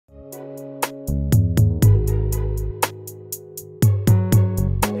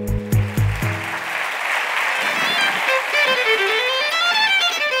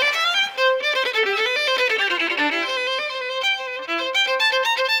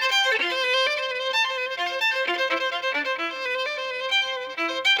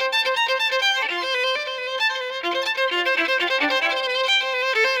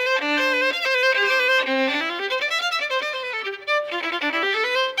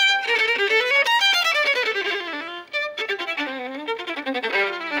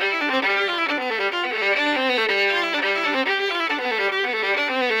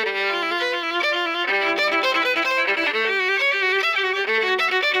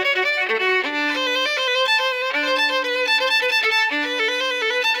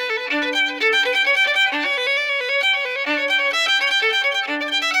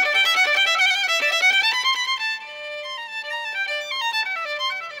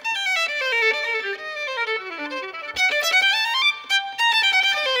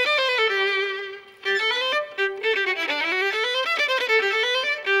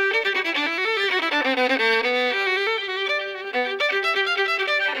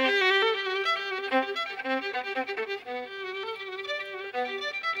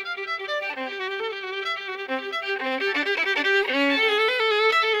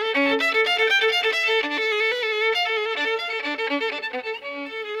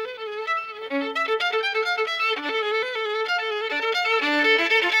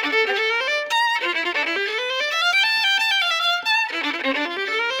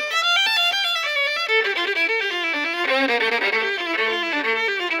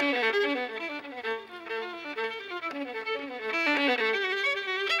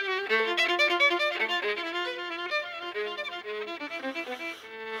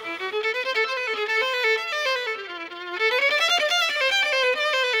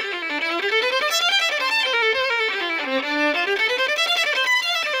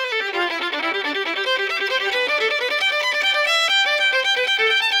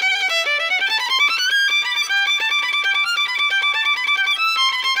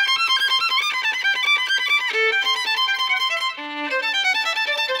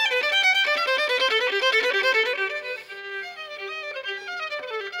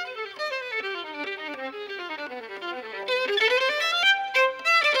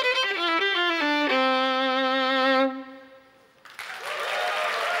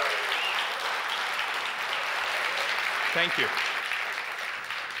Thank you.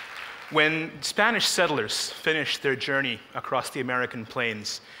 When Spanish settlers finished their journey across the American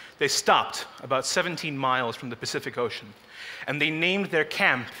plains, they stopped about 17 miles from the Pacific Ocean, and they named their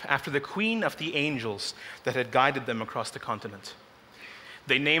camp after the Queen of the Angels that had guided them across the continent.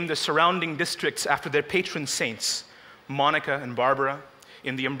 They named the surrounding districts after their patron saints, Monica and Barbara,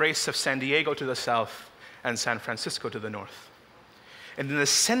 in the embrace of San Diego to the south and San Francisco to the north. And in the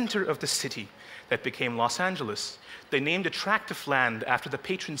center of the city that became Los Angeles, they named a tract of land after the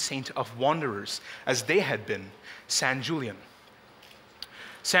patron saint of wanderers, as they had been, San Julian.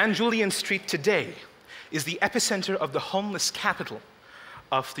 San Julian Street today is the epicenter of the homeless capital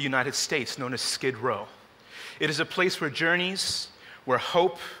of the United States, known as Skid Row. It is a place where journeys, where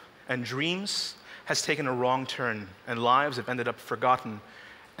hope and dreams has taken a wrong turn, and lives have ended up forgotten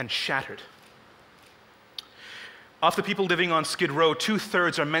and shattered. Of the people living on Skid Row,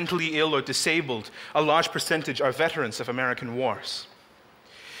 2/3 are mentally ill or disabled. A large percentage are veterans of American wars.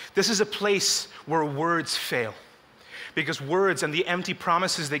 This is a place where words fail, because words and the empty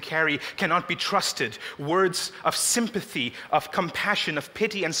promises they carry cannot be trusted. Words of sympathy, of compassion, of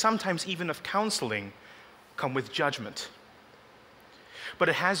pity, and sometimes even of counseling come with judgment. But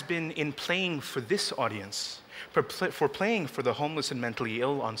it has been in playing for this audience, for playing for the homeless and mentally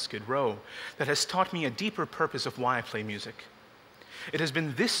ill on Skid Row, that has taught me a deeper purpose of why I play music. It has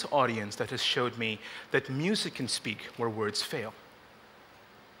been this audience that has showed me that music can speak where words fail.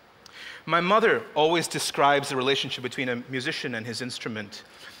 My mother always describes the relationship between a musician and his instrument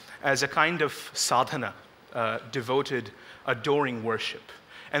as a kind of sadhana, devoted, adoring worship.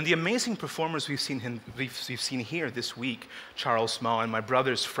 And the amazing performers we've seen here this week, Charles Mao and my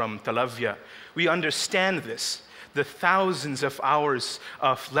brothers from Tel Aviv, we understand this. The thousands of hours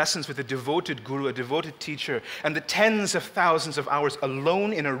of lessons with a devoted guru, a devoted teacher, and the tens of thousands of hours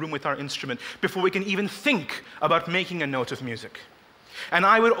alone in a room with our instrument before we can even think about making a note of music. And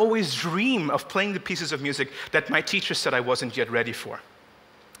I would always dream of playing the pieces of music that my teacher said I wasn't yet ready for.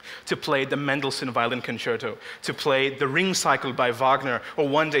 To play the Mendelssohn Violin Concerto, to play the Ring Cycle by Wagner, or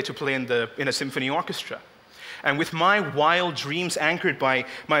one day to play in a symphony orchestra. And with my wild dreams anchored by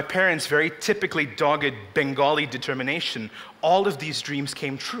my parents' very typically dogged Bengali determination, all of these dreams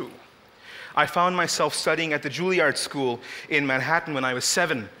came true. I found myself studying at the Juilliard School in Manhattan when I was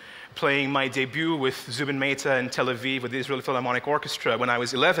 7, playing my debut with Zubin Mehta in Tel Aviv with the Israel Philharmonic Orchestra when I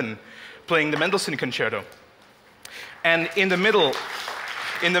was 11, playing the Mendelssohn Concerto. And in the middle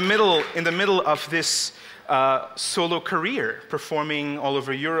of this solo career, performing all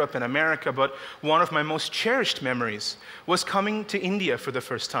over Europe and America, but one of my most cherished memories was coming to India for the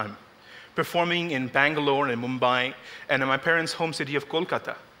first time, performing in Bangalore and Mumbai and in my parents' home city of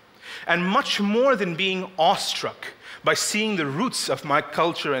Kolkata. And much more than being awestruck by seeing the roots of my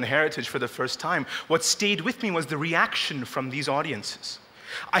culture and heritage for the first time, what stayed with me was the reaction from these audiences.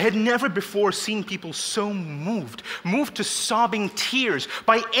 I had never before seen people so moved to sobbing tears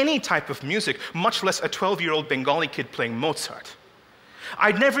by any type of music, much less a 12-year-old Bengali kid playing Mozart.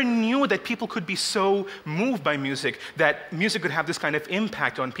 I never knew that people could be so moved by music, that music could have this kind of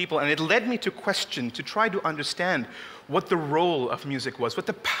impact on people, and it led me to question, to try to understand what the role of music was, what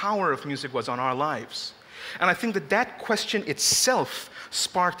the power of music was on our lives. And I think that that question itself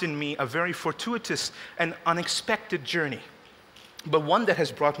sparked in me a very fortuitous and unexpected journey, but one that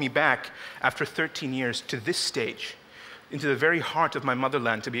has brought me back after 13 years to this stage, into the very heart of my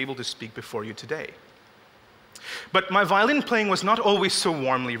motherland, to be able to speak before you today. But my violin playing was not always so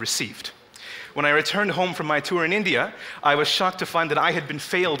warmly received. When I returned home from my tour in India, I was shocked to find that I had been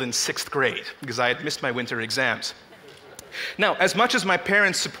failed in 6th grade because I had missed my winter exams. Now, as much as my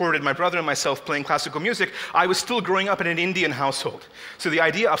parents supported my brother and myself playing classical music, I was still growing up in an Indian household. So the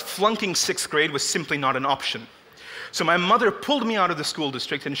idea of flunking 6th grade was simply not an option. So my mother pulled me out of the school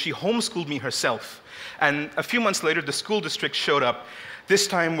district and she homeschooled me herself. And a few months later, the school district showed up, this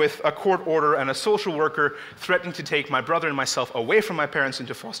time with a court order and a social worker threatening to take my brother and myself away from my parents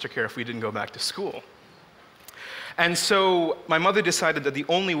into foster care if we didn't go back to school. And so my mother decided that the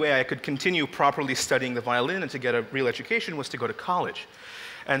only way I could continue properly studying the violin and to get a real education was to go to college.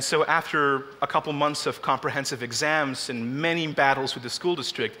 And so after a couple months of comprehensive exams and many battles with the school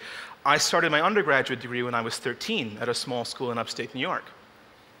district, I started my undergraduate degree when I was 13 at a small school in upstate New York.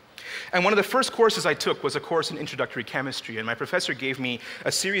 And one of the first courses I took was a course in introductory chemistry, and my professor gave me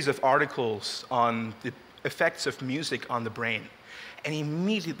a series of articles on the effects of music on the brain. And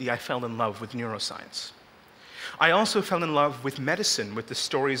immediately I fell in love with neuroscience. I also fell in love with medicine, with the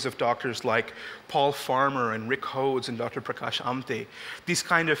stories of doctors like Paul Farmer and Rick Hodes and Dr. Prakash Amte, these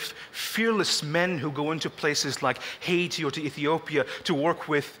kind of fearless men who go into places like Haiti or to Ethiopia to work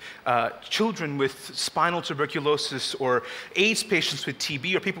with children with spinal tuberculosis or AIDS patients with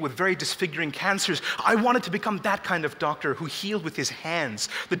TB or people with very disfiguring cancers. I wanted to become that kind of doctor who healed with his hands,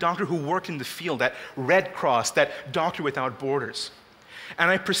 the doctor who worked in the field, that Red Cross, that Doctor Without Borders. And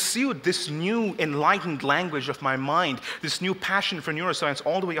I pursued this new enlightened language of my mind, this new passion for neuroscience,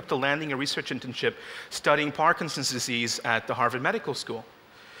 all the way up to landing a research internship studying Parkinson's disease at the Harvard Medical School.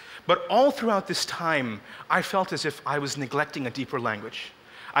 But all throughout this time, I felt as if I was neglecting a deeper language.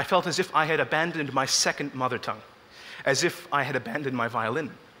 I felt as if I had abandoned my second mother tongue, as if I had abandoned my violin.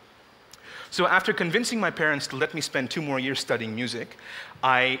 So after convincing my parents to let me spend 2 more years studying music,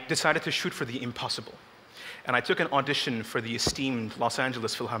 I decided to shoot for the impossible. And I took an audition for the esteemed Los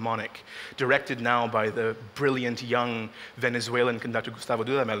Angeles Philharmonic, directed now by the brilliant young Venezuelan conductor Gustavo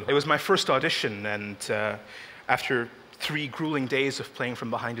Dudamel. It was my first audition, and after 3 grueling days of playing from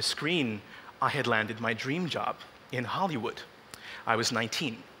behind a screen, I had landed my dream job in Hollywood. I was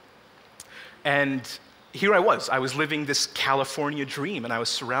 19. And here I was living this California dream, and I was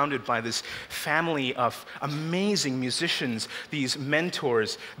surrounded by this family of amazing musicians, these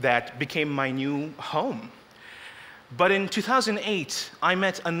mentors that became my new home. But in 2008, I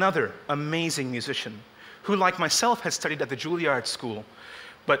met another amazing musician who, like myself, had studied at the Juilliard School.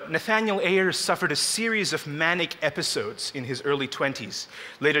 But Nathaniel Ayers suffered a series of manic episodes in his early 20s,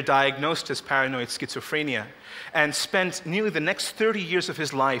 later diagnosed as paranoid schizophrenia, and spent nearly the next 30 years of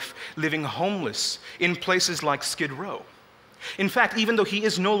his life living homeless in places like Skid Row. In fact, even though he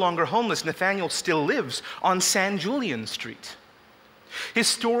is no longer homeless, Nathaniel still lives on San Julian Street. His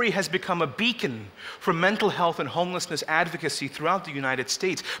story has become a beacon for mental health and homelessness advocacy throughout the United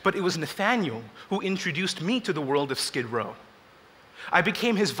States, but it was Nathaniel who introduced me to the world of Skid Row. I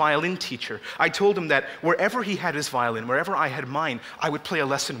became his violin teacher. I told him that wherever he had his violin, wherever I had mine, I would play a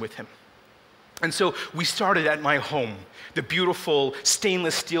lesson with him. And so we started at my home, the beautiful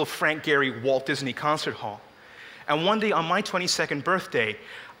stainless steel Frank Gehry Walt Disney Concert Hall. And one day on my 22nd birthday,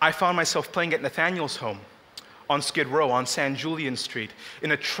 I found myself playing at Nathaniel's home on Skid Row, on San Julian Street,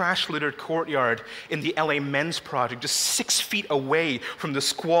 in a trash-littered courtyard in the LA Men's Project, just 6 feet away from the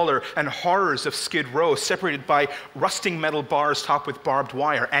squalor and horrors of Skid Row, separated by rusting metal bars topped with barbed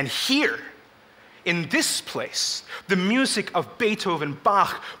wire. And here, in this place, the music of Beethoven,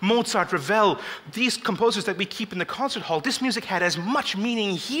 Bach, Mozart, Ravel, these composers that we keep in the concert hall, this music had as much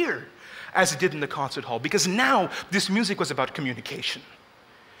meaning here as it did in the concert hall, because now this music was about communication.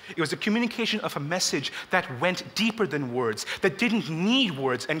 It was a communication of a message that went deeper than words, that didn't need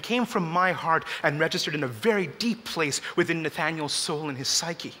words, and came from my heart and registered in a very deep place within Nathaniel's soul and his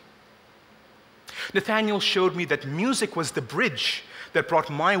psyche. Nathaniel showed me that music was the bridge that brought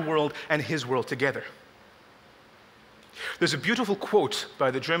my world and his world together. There's a beautiful quote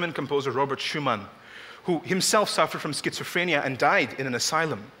by the German composer Robert Schumann, who himself suffered from schizophrenia and died in an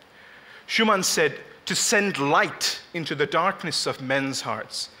asylum. Schumann said, "To send light into the darkness of men's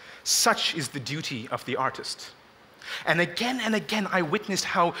hearts, such is the duty of the artist." And again, I witnessed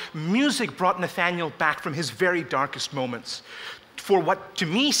how music brought Nathaniel back from his very darkest moments for what to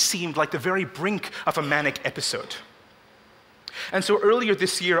me seemed like the very brink of a manic episode. And so earlier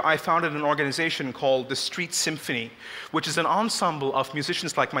this year, I founded an organization called the Street Symphony, which is an ensemble of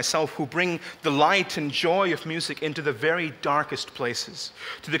musicians like myself who bring the light and joy of music into the very darkest places,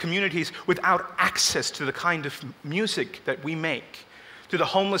 to the communities without access to the kind of music that we make, to the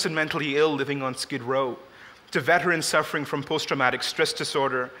homeless and mentally ill living on Skid Row, to veterans suffering from post-traumatic stress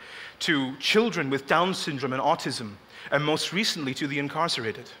disorder, to children with Down syndrome and autism, and most recently to the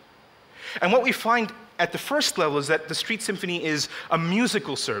incarcerated. And what we find at the first level is that the Street Symphony is a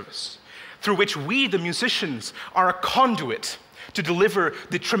musical service through which we, the musicians, are a conduit to deliver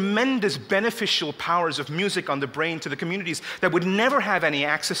the tremendous beneficial powers of music on the brain to the communities that would never have any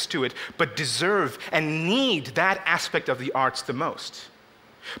access to it, but deserve and need that aspect of the arts the most.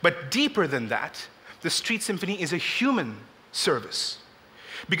 But deeper than that, the Street Symphony is a human service,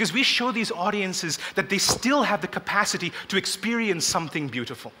 because we show these audiences that they still have the capacity to experience something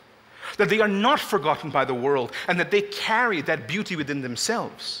beautiful, that they are not forgotten by the world, and that they carry that beauty within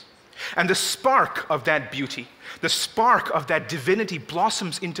themselves. And the spark of that beauty, the spark of that divinity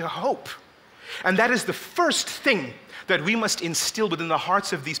blossoms into hope. And that is the first thing that we must instill within the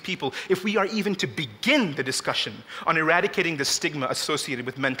hearts of these people if we are even to begin the discussion on eradicating the stigma associated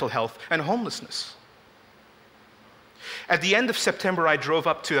with mental health and homelessness. At the end of September, I drove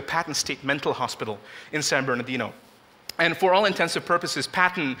up to the Patton State Mental Hospital in San Bernardino. And for all intensive purposes,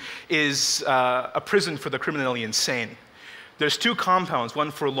 Patton is a prison for the criminally insane. There's 2 compounds,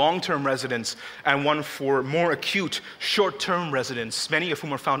 one for long-term residents and one for more acute, short-term residents, many of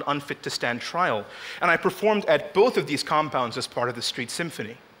whom are found unfit to stand trial. And I performed at both of these compounds as part of the Street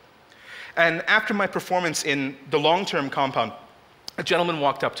Symphony. And after my performance in the long-term compound, a gentleman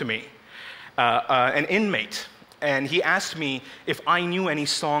walked up to me, an inmate, and he asked me if I knew any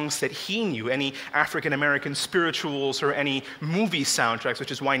songs that he knew, any African-American spirituals or any movie soundtracks,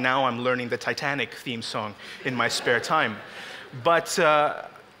 which is why now I'm learning the Titanic theme song in my spare time. But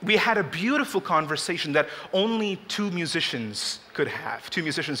we had a beautiful conversation that only 2 musicians could have, 2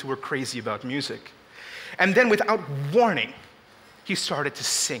 musicians who were crazy about music. And then without warning, he started to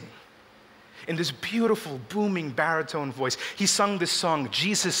sing. In this beautiful, booming baritone voice, he sung this song,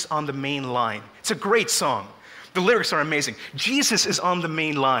 Jesus on the Main Line. It's a great song. The lyrics are amazing. Jesus is on the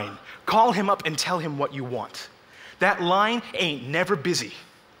main line. Call him up and tell him what you want. That line ain't never busy.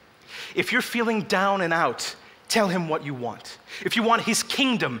 If you're feeling down and out, tell him what you want. If you want his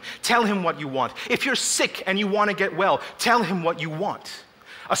kingdom, tell him what you want. If you're sick and you want to get well, tell him what you want.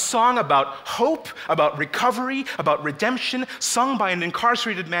 A song about hope, about recovery, about redemption, sung by an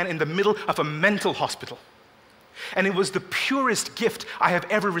incarcerated man in the middle of a mental hospital. And it was the purest gift I have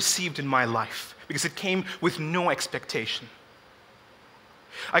ever received in my life, because it came with no expectation.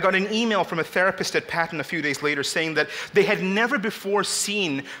 I got an email from a therapist at Patton a few days later saying that they had never before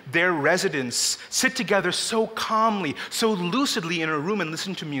seen their residents sit together so calmly, so lucidly in a room and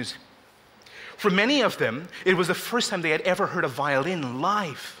listen to music. For many of them, it was the first time they had ever heard a violin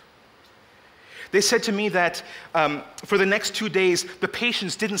live. They said to me that for the next 2 days, the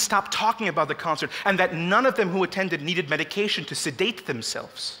patients didn't stop talking about the concert, and that none of them who attended needed medication to sedate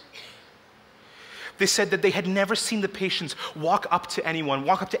themselves. They said that they had never seen the patients walk up to anyone,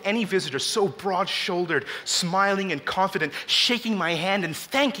 walk up to any visitor, so broad-shouldered, smiling and confident, shaking my hand and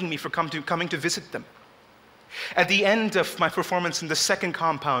thanking me for coming to visit them. At the end of my performance in the second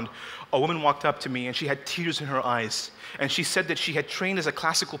compound, a woman walked up to me and she had tears in her eyes. And she said that she had trained as a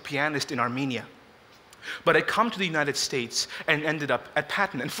classical pianist in Armenia, but had come to the United States and ended up at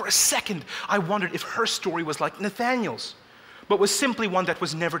Patton. And for a second, I wondered if her story was like Nathaniel's, but was simply one that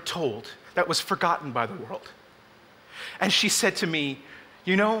was never told, that was forgotten by the world. And she said to me,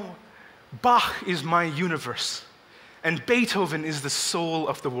 you know, Bach is my universe, and Beethoven is the soul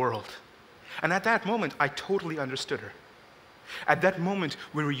of the world. And at that moment, I totally understood her. At that moment,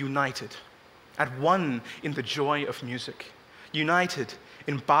 we were united, at one in the joy of music, united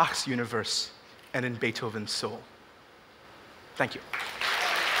in Bach's universe and in Beethoven's soul. Thank you.